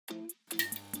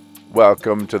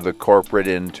Welcome to the corporate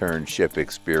internship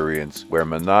experience where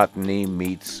monotony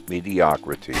meets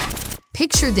mediocrity.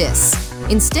 Picture this.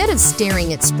 Instead of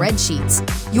staring at spreadsheets,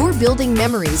 you're building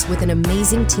memories with an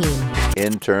amazing team.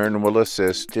 Intern will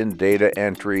assist in data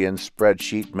entry and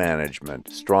spreadsheet management.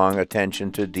 Strong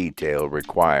attention to detail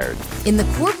required. In the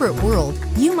corporate world,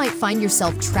 you might find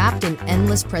yourself trapped in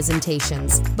endless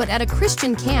presentations. But at a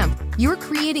Christian camp, you're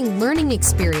creating learning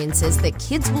experiences that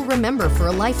kids will remember for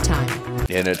a lifetime.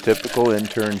 In a typical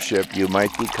internship, you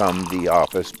might become the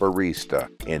office barista.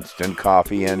 Instant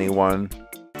coffee, anyone?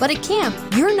 But at camp,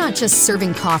 you're not just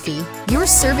serving coffee, you're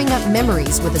serving up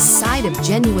memories with a side of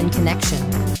genuine connection.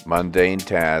 Mundane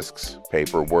tasks,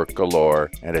 paperwork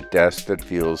galore, and a desk that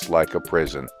feels like a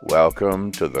prison.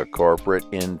 Welcome to the corporate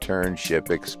internship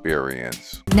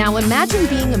experience. Now imagine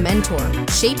being a mentor,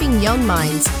 shaping young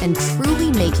minds, and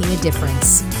truly making a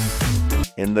difference.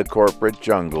 In the corporate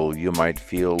jungle, you might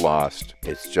feel lost.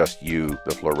 It's just you,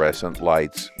 the fluorescent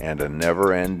lights, and a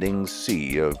never-ending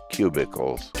sea of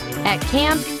cubicles. At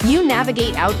camp, you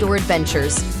navigate outdoor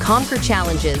adventures, conquer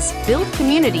challenges, build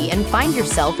community, and find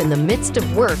yourself in the midst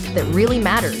of work that really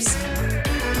matters.